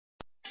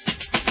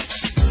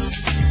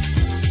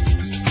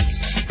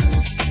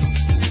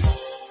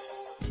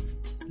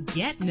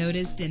Get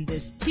noticed in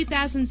this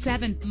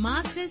 2007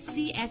 Mazda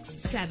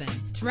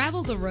CX-7.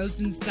 Travel the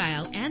roads in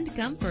style and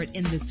comfort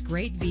in this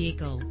great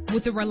vehicle.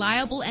 With a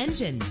reliable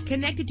engine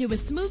connected to a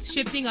smooth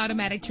shifting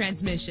automatic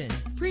transmission,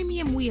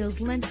 premium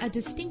wheels lend a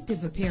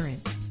distinctive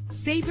appearance.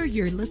 Savor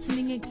your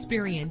listening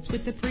experience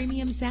with the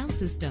premium sound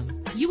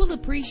system. You will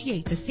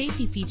appreciate the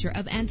safety feature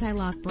of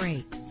anti-lock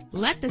brakes.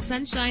 Let the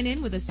sunshine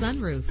in with a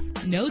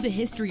sunroof. Know the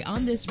history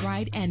on this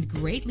ride and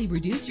greatly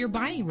reduce your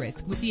buying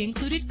risk with the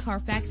included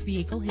Carfax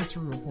Vehicle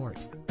History Report.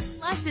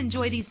 Plus,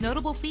 enjoy these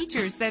notable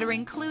features that are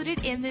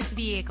included in this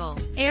vehicle: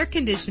 air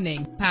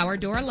conditioning, power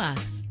door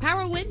locks,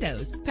 power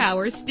windows,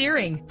 power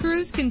steering,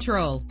 cruise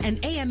control, an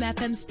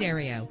AM/FM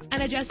stereo,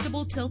 an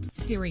adjustable tilt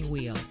steering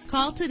wheel.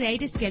 Call today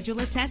to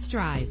schedule a test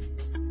drive.